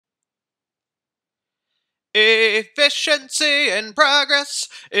Efficiency and progress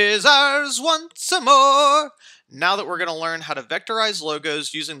is ours once more. Now that we're going to learn how to vectorize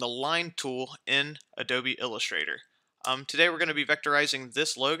logos using the line tool in Adobe Illustrator. Today we're going to be vectorizing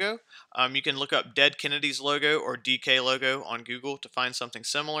this logo. You can look up Dead Kennedy's logo or DK logo on Google to find something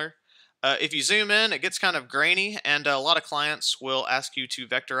similar. If you zoom in, it gets kind of grainy, and a lot of clients will ask you to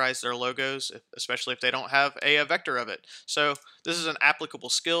vectorize their logos, especially if they don't have a vector of it. So this is an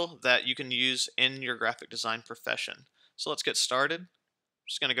applicable skill that you can use in your graphic design profession. So let's get started. I'm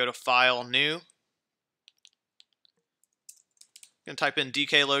just going to go to File, New. I'm going to type in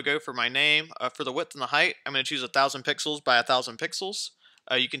DK logo for my name. For the width and the height, I'm going to choose 1000 pixels by 1000 pixels.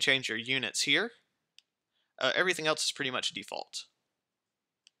 You can change your units here. Everything else is pretty much default.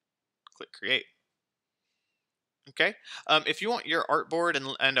 Click Create. Okay. If you want your artboard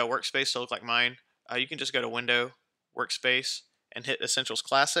and a workspace to look like mine, you can just go to Window, Workspace, and hit Essentials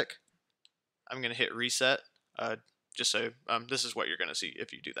Classic. I'm going to hit Reset, just so this is what you're going to see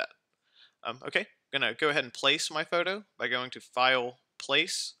if you do that. Okay, I'm going to go ahead and place my photo by going to File,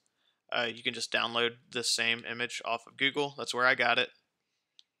 Place. You can just download the same image off of Google. That's where I got it.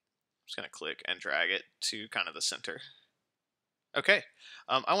 I'm just going to click and drag it to kind of the center. Okay,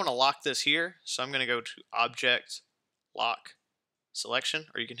 I want to lock this here, so I'm going to go to Object, Lock, Selection,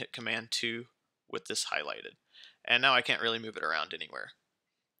 or you can hit Command 2 with this highlighted. And now I can't really move it around anywhere.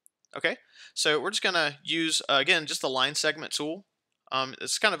 Okay, so we're just going to use, again, just the line segment tool.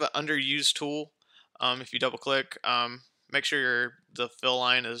 It's kind of an underused tool. If you double click, make sure the fill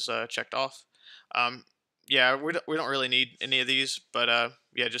line is checked off. Yeah, we don't really need any of these, but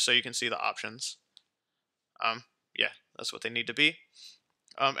yeah, just so you can see the options. Yeah, that's what they need to be.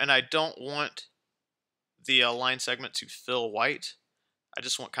 And I don't want the line segment to fill white. I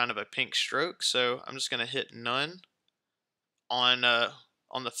just want kind of a pink stroke, so I'm just going to hit None on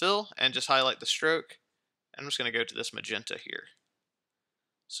the fill and just highlight the stroke. I'm just going to go to this magenta here.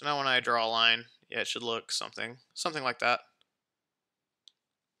 So now when I draw a line, yeah, it should look something like that.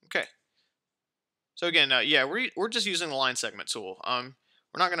 Okay. So again, yeah, we're just using the line segment tool.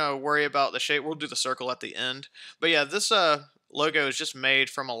 We're not going to worry about the shape. We'll do the circle at the end. But yeah, this logo is just made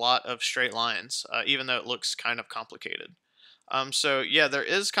from a lot of straight lines, even though it looks kind of complicated. So yeah, there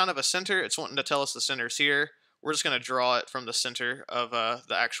is kind of a center. It's wanting to tell us the center's here. We're just going to draw it from the center of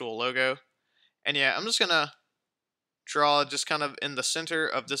the actual logo. And yeah, I'm just going to draw just kind of in the center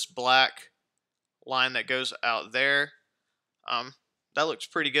of this black line that goes out there. That looks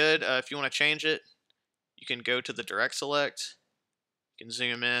pretty good. If you want to change it, you can go to the direct select. You can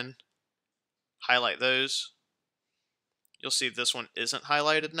zoom in, highlight those. You'll see this one isn't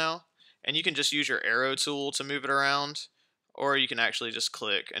highlighted now. And you can just use your arrow tool to move it around, or you can actually just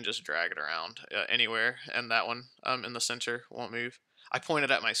click and just drag it around anywhere, and that one in the center won't move. I pointed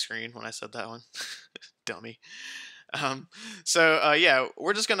at my screen when I said that one. Dummy. So yeah,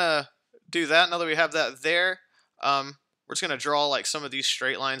 we're just gonna do that. Now that we have that there, we're just gonna draw like some of these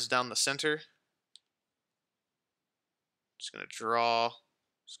straight lines down the center. Just gonna draw.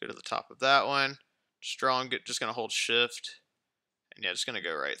 Let's go to the top of that one. Just draw and just gonna hold Shift, and yeah, just gonna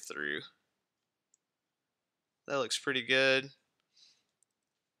go right through. That looks pretty good. I'm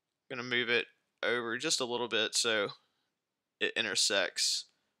gonna move it over just a little bit so it intersects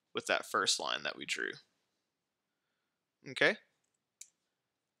with that first line that we drew. Okay.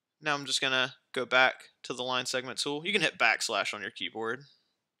 Now I'm just gonna go back to the line segment tool. You can hit backslash on your keyboard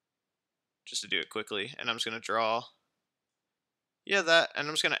just to do it quickly, and I'm just gonna draw. Yeah, that, and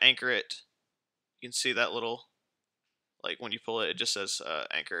I'm just gonna anchor it. You can see that little, like when you pull it, it just says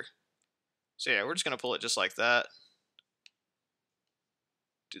anchor. So yeah, we're just gonna pull it just like that.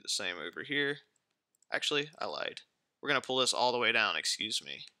 Do the same over here. Actually, I lied. We're gonna pull this all the way down, excuse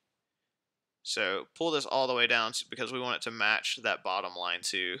me. So pull this all the way down because we want it to match that bottom line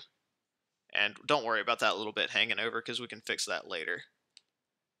too. And don't worry about that little bit hanging over because we can fix that later.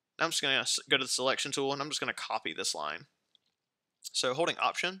 Now I'm just gonna go to the selection tool and I'm just gonna copy this line. So holding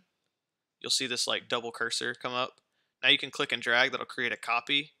Option, you'll see this like double cursor come up. Now you can click and drag, that'll create a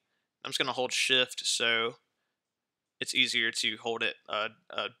copy. I'm just gonna hold Shift so it's easier to hold it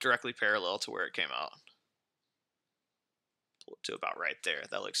directly parallel to where it came out. Pull it to about right there.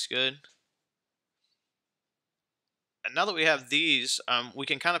 That looks good. And now that we have these, we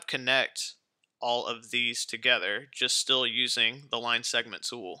can kind of connect all of these together, just still using the line segment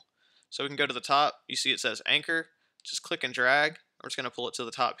tool. So we can go to the top. You see it says anchor. Just click and drag. We're just going to pull it to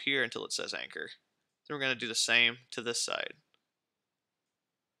the top here until it says anchor. Then we're going to do the same to this side.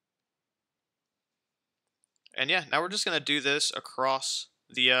 And yeah, now we're just going to do this across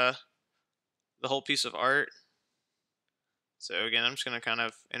the whole piece of art. So again, I'm just going to kind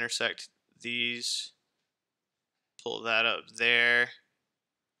of intersect these pull that up there.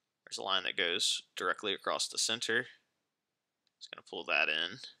 There's a line that goes directly across the center. Just going to pull that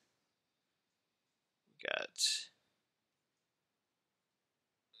in. Got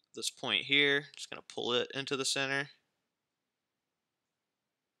this point here. Just going to pull it into the center.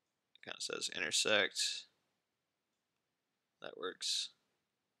 Kind of says intersect. That works.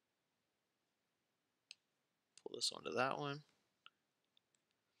 Pull this onto that one.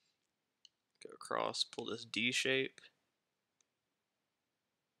 Go across, pull this D shape.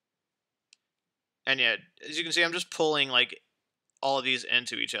 And yeah, as you can see, I'm just pulling like all of these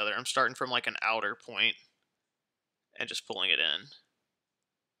into each other. I'm starting from like an outer point and just pulling it in.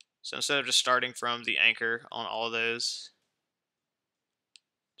 So instead of just starting from the anchor on all of those,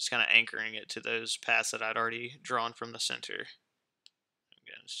 just kind of anchoring it to those paths that I'd already drawn from the center.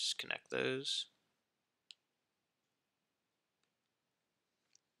 Again, let's just connect those.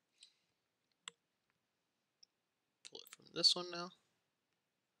 Pull it from this one now.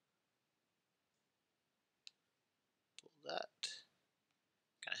 Pull that.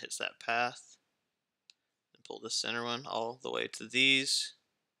 Kind of hits that path. And pull the center one all the way to these.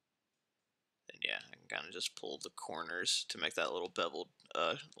 And yeah, I can kind of just pull the corners to make that little beveled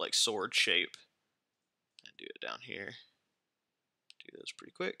like sword shape. And do it down here. Do those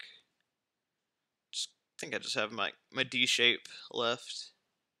pretty quick. Just think I just have my D shape left.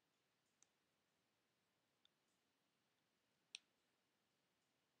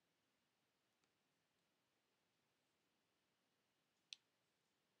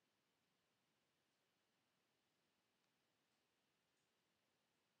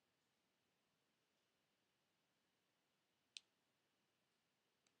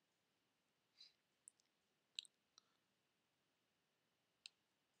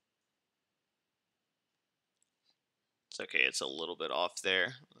 It's okay, it's a little bit off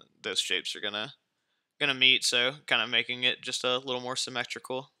there. Those shapes are gonna meet, so kind of making it just a little more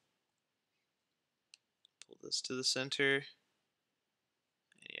symmetrical. Pull this to the center.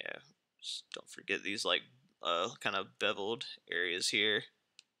 Yeah, just don't forget these like kind of beveled areas here.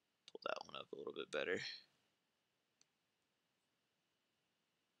 Pull that one up a little bit better.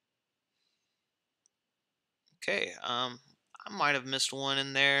 Okay, I might have missed one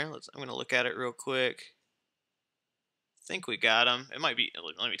in there. I'm gonna look at it real quick. Think we got them. It might be,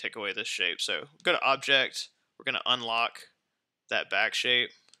 let me take away this shape. So go to object, we're gonna unlock that back shape.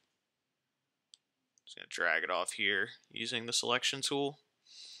 Just gonna drag it off here using the selection tool.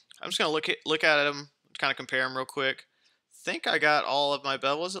 I'm just gonna look at them, kind of compare them real quick. Think I got all of my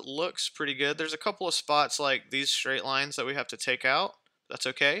bevels. It looks pretty good. There's a couple of spots like these straight lines that we have to take out. That's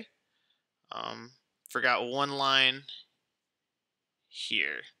okay. Forgot one line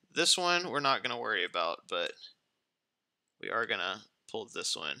here. This one we're not gonna worry about, but we are gonna pull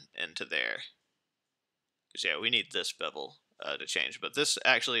this one into there. Because yeah, we need this bevel to change. But this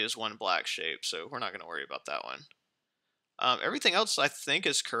actually is one black shape, so we're not gonna worry about that one. Everything else I think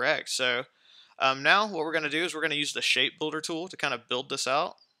is correct. So now what we're gonna do is we're gonna use the shape builder tool to kind of build this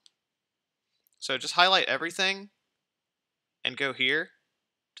out. So just highlight everything and go here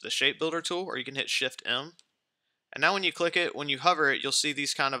to the shape builder tool, or you can hit Shift M. And now when you click it, when you hover it, you'll see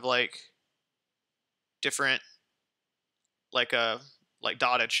these kind of like different like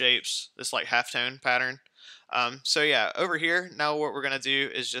dotted shapes, this like halftone pattern. So yeah, over here, now what we're gonna do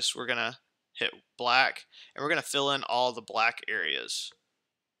is just we're gonna hit black and we're gonna fill in all the black areas.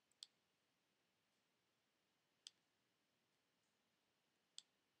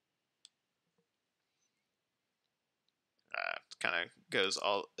 Kind of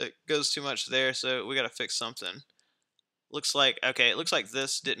it goes too much there, so we gotta fix something. Looks like, okay, it looks like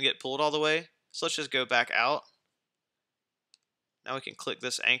this didn't get pulled all the way, so let's just go back out. Now we can click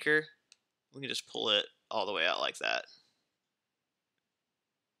this anchor. We can just pull it all the way out like that.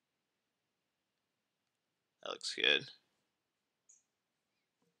 That looks good.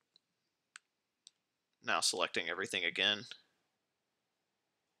 Now selecting everything again.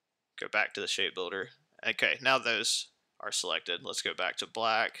 Go back to the shape builder. Okay, now those are selected. Let's go back to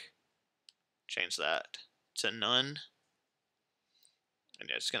black. Change that to none. And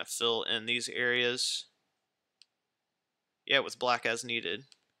yeah, it's going to fill in these areas. Yeah, with black as needed.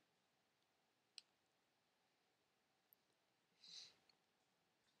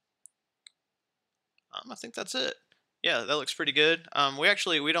 I think that's it. Yeah, that looks pretty good.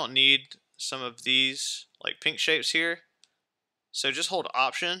 We don't need some of these like pink shapes here. So just hold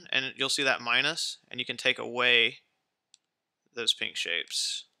Option and you'll see that minus, and you can take away those pink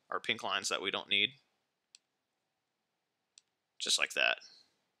shapes or pink lines that we don't need. Just like that.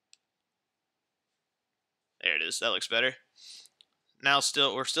 There it is. That looks better. Now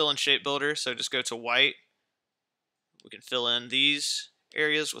we're still in Shape Builder, so just go to white We can fill in these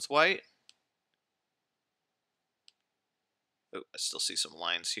areas with white. Oh, I still see some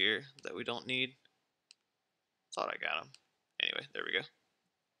lines here that we don't need. Thought I got them. Anyway, there we go.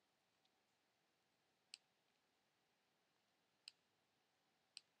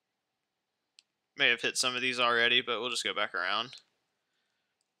 May have hit some of these already, but we'll just go back around.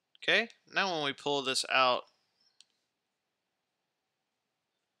 Okay, now when we pull this out,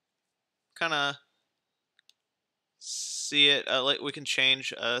 kind of see it, like we can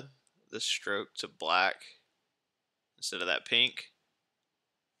change the stroke to black instead of that pink.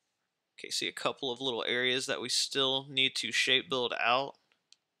 Okay, see a couple of little areas that we still need to shape build out.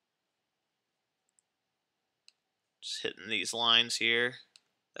 Just hitting these lines here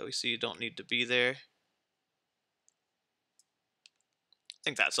that we see don't need to be there. I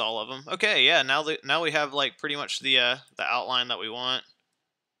think that's all of them. Okay, yeah, now we have like pretty much the outline that we want.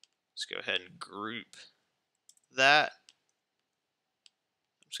 Let's go ahead and group that.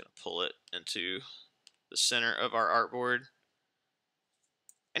 I'm just gonna pull it into the center of our artboard.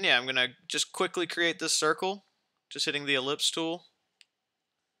 And yeah, I'm gonna just quickly create this circle, just hitting the ellipse tool.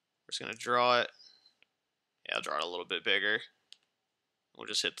 We're just gonna draw it. Yeah, I'll draw it a little bit bigger. We'll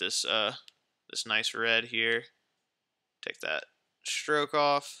just hit this this nice red here. Take that stroke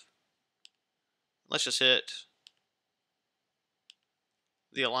off. Let's just hit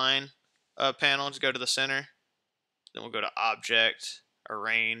the align panel to go to the center. Then we'll go to object,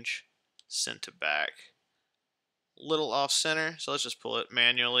 arrange, send to back. Little off center, so let's just pull it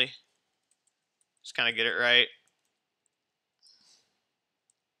manually. Just kind of get it right.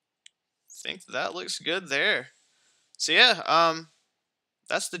 Think that looks good there. So yeah,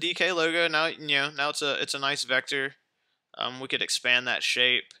 that's the DK logo. Now now it's a nice vector. We could expand that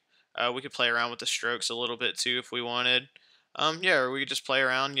shape. We could play around with the strokes a little bit too if we wanted. Yeah, or we could just play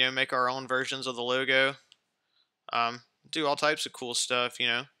around, make our own versions of the logo. Do all types of cool stuff,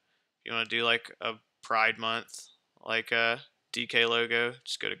 If you want to do like a Pride Month, like a DK logo,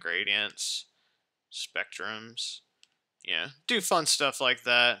 just go to gradients, spectrums, do fun stuff like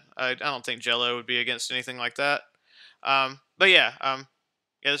that. I don't think Jello would be against anything like that. But yeah,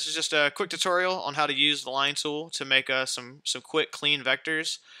 yeah, this is just a quick tutorial on how to use the line tool to make some quick, clean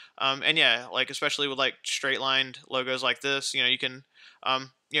vectors. And yeah, like especially with like straight lined logos like this, you can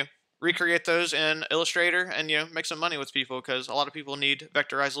recreate those in Illustrator and make some money with people, because a lot of people need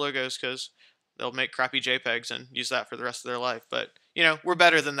vectorized logos because they'll make crappy JPEGs and use that for the rest of their life. But we're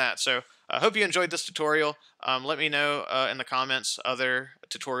better than that. So I hope you enjoyed this tutorial. Let me know in the comments other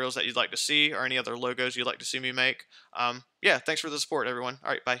tutorials that you'd like to see or any other logos you'd like to see me make. Yeah, thanks for the support, everyone. All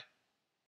right, bye.